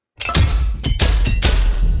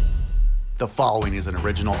The following is an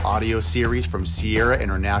original audio series from Sierra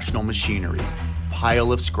International Machinery,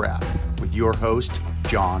 Pile of Scrap, with your host,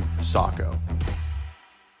 John Sacco.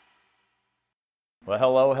 Well,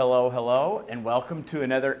 hello, and welcome to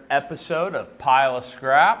another episode of Pile of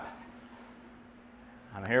Scrap.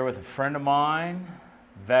 I'm here with a friend of mine,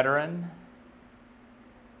 veteran,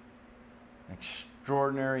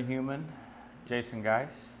 extraordinary human, Jason Geis.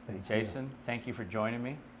 Jason, thank you for joining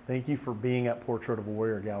me. Thank you for being at Portrait of a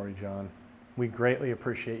Warrior Gallery, John. We greatly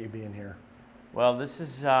appreciate you being here. Well, this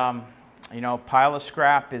is, Pile of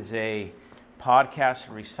Scrap is a podcast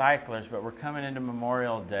of recyclers, but we're coming into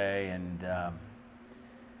Memorial Day, and,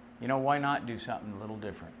 why not do something a little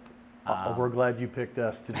different? We're glad you picked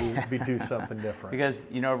us to do something different. Because,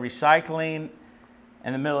 recycling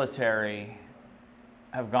and the military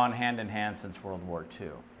have gone hand in hand since World War II.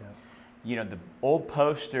 Yeah. The old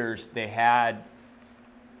posters they had,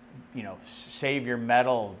 save your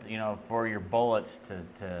metal, for your bullets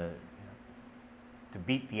to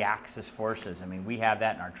beat the Axis forces. I mean, we have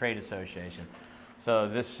that in our trade association. So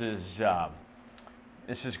this is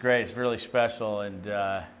great. It's really special.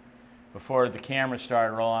 And before the camera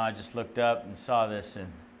started rolling, I just looked up and saw this,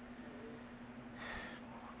 and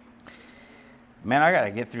man, I got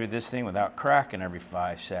to get through this thing without cracking every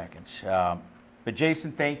 5 seconds. But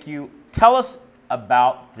Jason, thank you. Tell us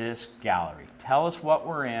about this gallery. Tell us what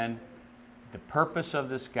we're in, the purpose of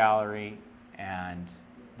this gallery, and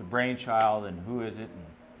the brainchild, and who is it?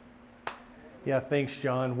 Yeah, thanks,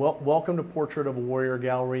 John. Well, welcome to Portrait of a Warrior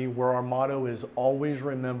Gallery, where our motto is always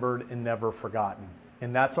remembered and never forgotten.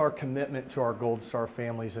 And that's our commitment to our Gold Star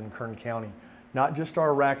families in Kern County. Not just our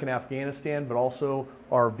Iraq and Afghanistan, but also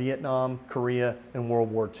our Vietnam, Korea, and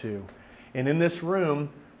World War II. And in this room,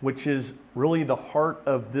 which is really the heart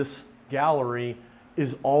of this gallery,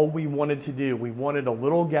 is all we wanted to do. We wanted a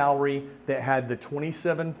little gallery that had the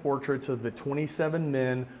 27 portraits of the 27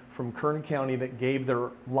 men from Kern County that gave their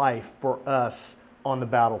life for us on the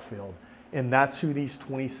battlefield. And that's who these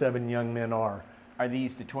 27 young men are. Are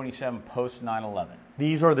these the 27 post 9/11?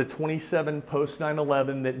 These are the 27 post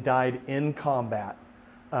 9/11 that died in combat.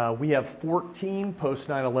 We have 14 post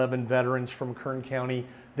 9/11 veterans from Kern County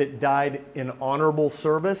that died in honorable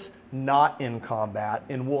service, not in combat,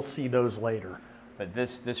 and we'll see those later. But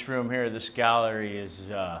this room here, this gallery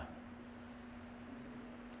is, I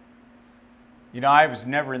was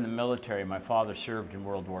never in the military. My father served in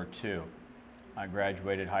World War II. I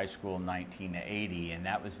graduated high school in 1980, and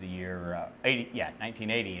that was the year,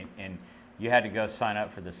 1980, and you had to go sign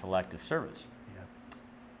up for the selective service. Yeah.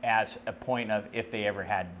 As a point of if they ever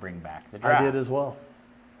had to bring back the draft. I did as well.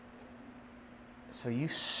 So you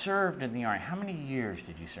served in the Army. How many years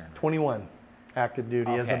did you serve? 21 active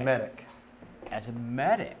duty as a medic. As a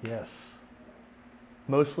medic? Yes.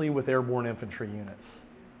 Mostly with airborne infantry units.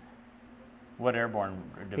 What airborne?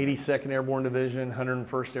 82nd Airborne Division,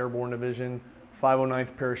 101st Airborne Division,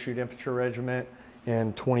 509th Parachute Infantry Regiment,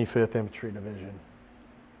 and 25th Infantry Division.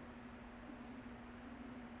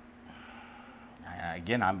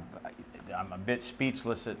 Again, I'm a bit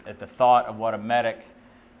speechless at the thought of what a medic.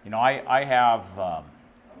 I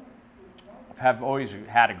have always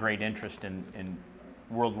had a great interest in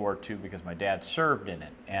World War II because my dad served in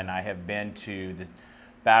it, and I have been to the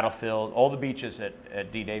battlefield, all the beaches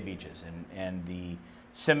at D-Day beaches, and the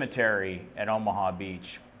cemetery at Omaha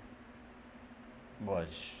Beach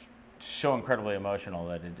was so incredibly emotional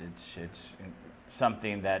that it's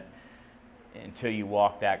something that until you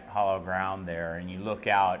walk that hollow ground there and you look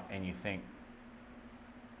out and you think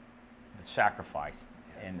the sacrifice,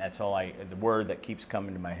 and that's the word that keeps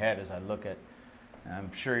coming to my head as I look at.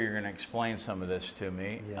 I'm sure you're going to explain some of this to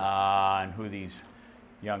me, yes. And who these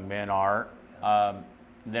young men are.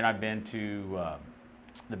 Then I've been to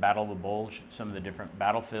the Battle of the Bulge, some of the different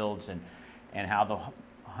battlefields, and how the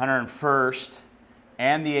 101st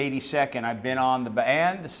and the 82nd. I've been on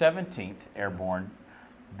and the 17th Airborne.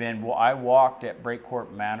 I walked at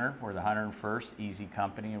Breakcourt Manor, where the 101st Easy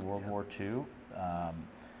Company in World War II.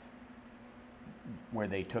 Where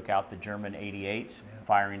they took out the German 88s,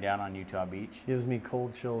 firing down on Utah Beach. Gives me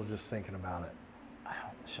cold chills just thinking about it.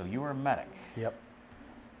 So you were a medic. Yep.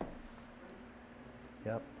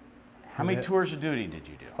 How many tours of duty did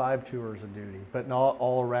you do? 5 tours of duty, but not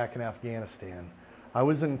all Iraq and Afghanistan. I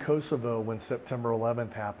was in Kosovo when September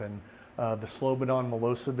 11th happened. The Slobodan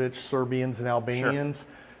Milosevic, Serbians and Albanians. Sure.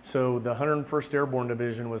 So the 101st Airborne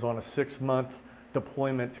Division was on a 6-month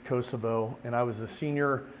deployment to Kosovo, and I was the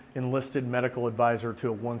senior enlisted medical advisor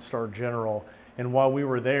to a 1-star general. And while we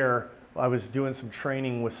were there, I was doing some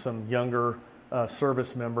training with some younger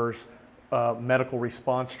service members medical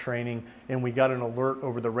response training, and we got an alert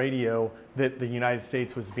over the radio that the United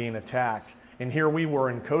States was being attacked. And here we were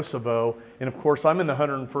in Kosovo, and of course I'm in the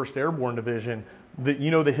 101st Airborne Division.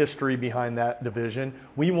 You know the history behind that division.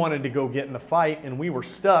 We wanted to go get in the fight, and we were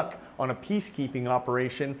stuck on a peacekeeping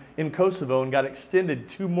operation in Kosovo and got extended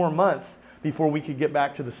 2 more months before we could get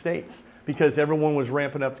back to the States because everyone was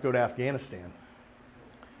ramping up to go to Afghanistan.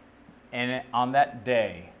 And on that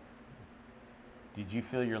day, did you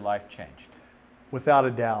feel your life changed? Without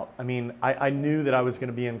a doubt. I mean, I knew that I was going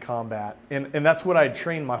to be in combat, and that's what I had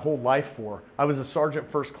trained my whole life for. I was a sergeant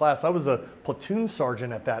first class. I was a platoon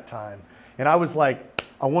sergeant at that time. And I was like,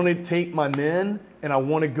 I want to take my men, and I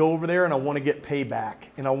want to go over there, and I want to get payback,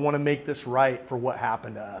 and I want to make this right for what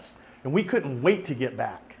happened to us. And we couldn't wait to get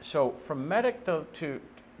back. So from medic, though, to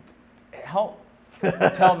help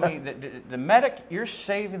tell me that the medic, you're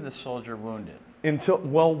saving the soldier wounded. When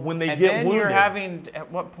they and get then wounded. You're having,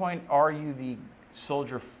 at what point are you the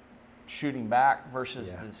soldier shooting back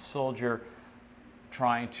versus the soldier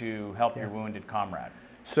trying to help your wounded comrade?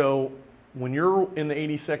 So when you're in the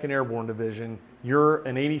 82nd Airborne Division, you're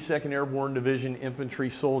an 82nd Airborne Division infantry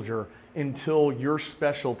soldier until your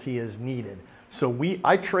specialty is needed. So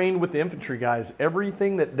I trained with the infantry guys.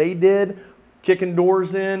 Everything that they did, kicking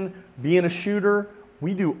doors in, being a shooter,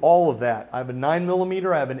 we do all of that. I have a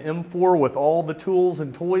 9mm, I have an M4 with all the tools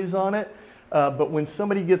and toys on it. But when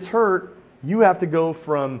somebody gets hurt, you have to go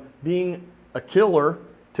from being a killer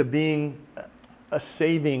to being a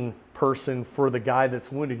saving person for the guy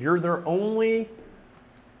that's wounded. You're their only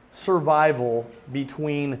survival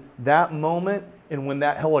between that moment and when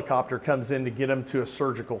that helicopter comes in to get them to a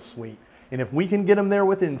surgical suite. And if we can get them there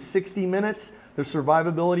within 60 minutes, the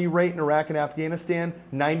survivability rate in Iraq and Afghanistan,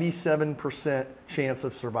 97% chance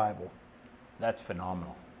of survival. That's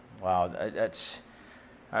phenomenal. Wow, that's.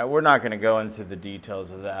 We're not going to go into the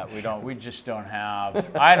details of that. We just don't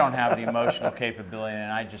have. I don't have the emotional capability, and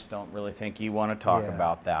I just don't really think you want to talk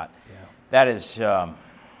about that. Yeah. That is. I'm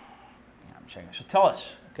saying. So tell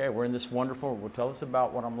us. Okay, we're in this wonderful. Well, tell us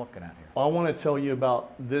about what I'm looking at here. I want to tell you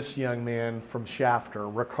about this young man from Shafter,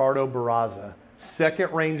 Ricardo Barraza,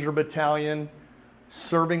 2nd Ranger Battalion,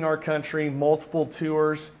 serving our country, multiple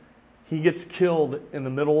tours. He gets killed in the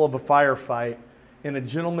middle of a firefight, and a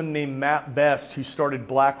gentleman named Matt Best, who started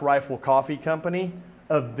Black Rifle Coffee Company,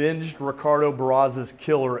 avenged Ricardo Barraza's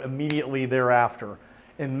killer immediately thereafter.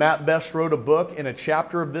 And Matt Best wrote a book, and a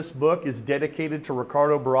chapter of this book is dedicated to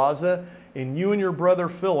Ricardo Barraza. And you and your brother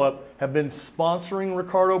Philip have been sponsoring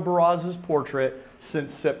Ricardo Barraza's portrait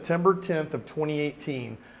since September 10th of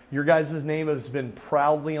 2018. Your guys' name has been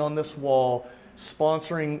proudly on this wall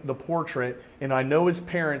sponsoring the portrait, and I know his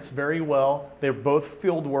parents very well. They're both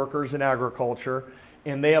field workers in agriculture,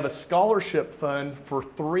 and they have a scholarship fund for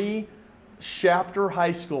 3 Shafter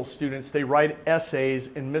High School students. They write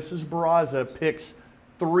essays, and Mrs. Barraza picks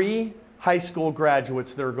 3 high school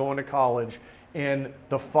graduates that are going to college. And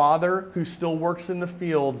the father, who still works in the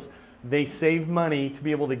fields, they save money to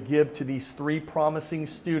be able to give to these 3 promising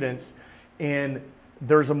students. And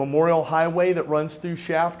there's a memorial highway that runs through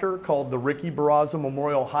Shafter called the Ricky Barraza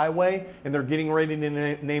Memorial Highway, and they're getting ready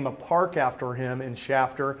to name a park after him in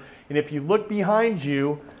Shafter. And if you look behind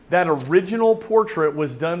you, that original portrait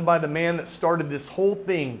was done by the man that started this whole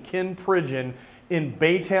thing, Ken Pridgeon, in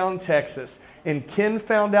Baytown, Texas. And Ken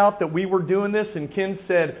found out that we were doing this, and Ken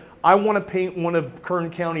said, I want to paint one of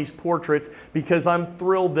Kern County's portraits because I'm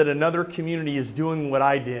thrilled that another community is doing what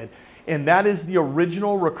I did. And that is the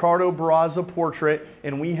original Ricardo Barraza portrait,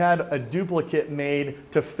 and we had a duplicate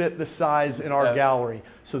made to fit the size in our gallery.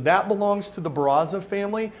 So that belongs to the Barraza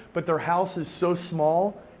family, but their house is so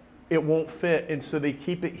small, it won't fit, and so they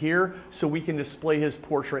keep it here so we can display his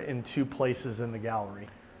portrait in 2 places in the gallery.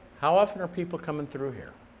 How often are people coming through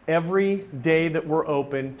here? Every day that we're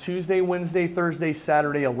open, Tuesday, Wednesday, Thursday,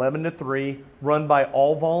 Saturday, 11 to 3, run by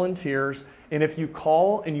all volunteers. And if you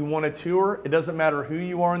call and you want a tour, it doesn't matter who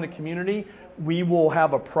you are in the community, we will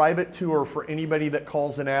have a private tour for anybody that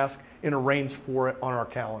calls and asks and arrange for it on our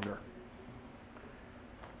calendar.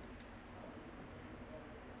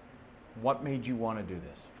 What made you want to do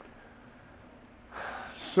this?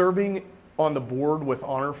 Serving on the board with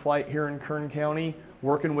Honor Flight here in Kern County,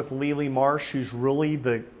 working with Lily Marsh, who's really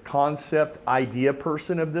the concept idea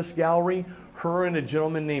person of this gallery. Her and a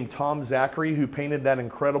gentleman named Tom Zachary, who painted that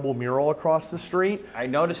incredible mural across the street. I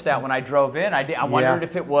noticed that when I drove in. I wondered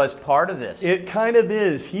if it was part of this. It kind of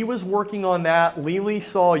is. He was working on that. Lily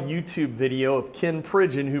saw a YouTube video of Ken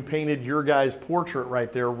Pridgeon, who painted your guy's portrait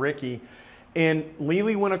right there, Ricky. And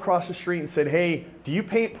Lily went across the street and said, hey, do you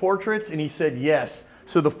paint portraits? And he said, yes.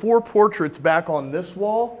 So the 4 portraits back on this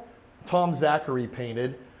wall, Tom Zachary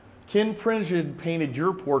painted. Ken Prinzig painted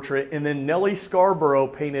your portrait, and then Nellie Scarborough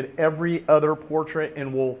painted every other portrait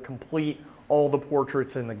and will complete all the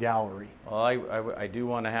portraits in the gallery. Well, I do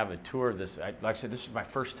want to have a tour of this. Like I said, this is my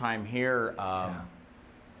first time here. I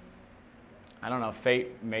don't know,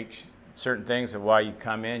 fate makes certain things of why you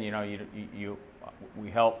come in. You know, we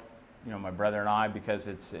help, you know, my brother and I, because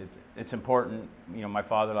it's important. You know, my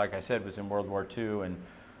father, like I said, was in World War II, and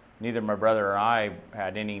neither my brother or I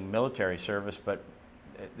had any military service, but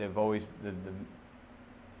they've always,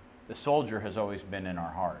 the soldier has always been in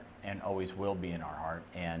our heart and always will be in our heart.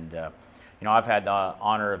 And, you know, I've had the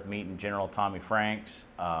honor of meeting General Tommy Franks,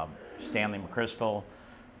 Stanley McChrystal,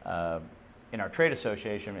 in our trade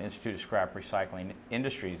association, Institute of Scrap Recycling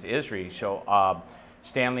Industries, ISRI. So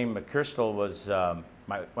Stanley McChrystal was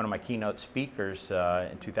one of my keynote speakers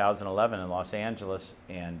in 2011 in Los Angeles,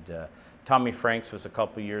 and Tommy Franks was a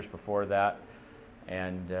couple years before that.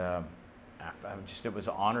 And it was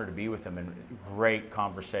an honor to be with him, and great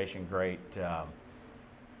conversation, great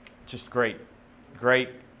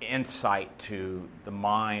insight to the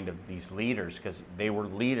mind of these leaders, because they were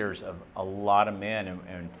leaders of a lot of men,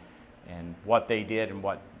 and what they did and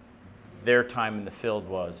what their time in the field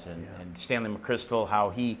was. And Stanley McChrystal,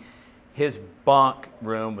 how his bunk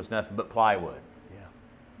room was nothing but plywood,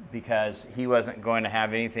 because he wasn't going to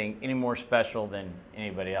have anything any more special than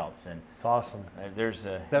anybody else. And it's awesome.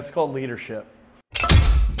 That's called leadership.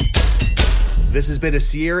 This has been a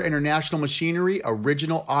Sierra International Machinery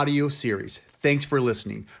original audio series. Thanks for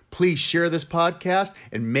listening. Please share this podcast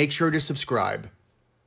and make sure to subscribe.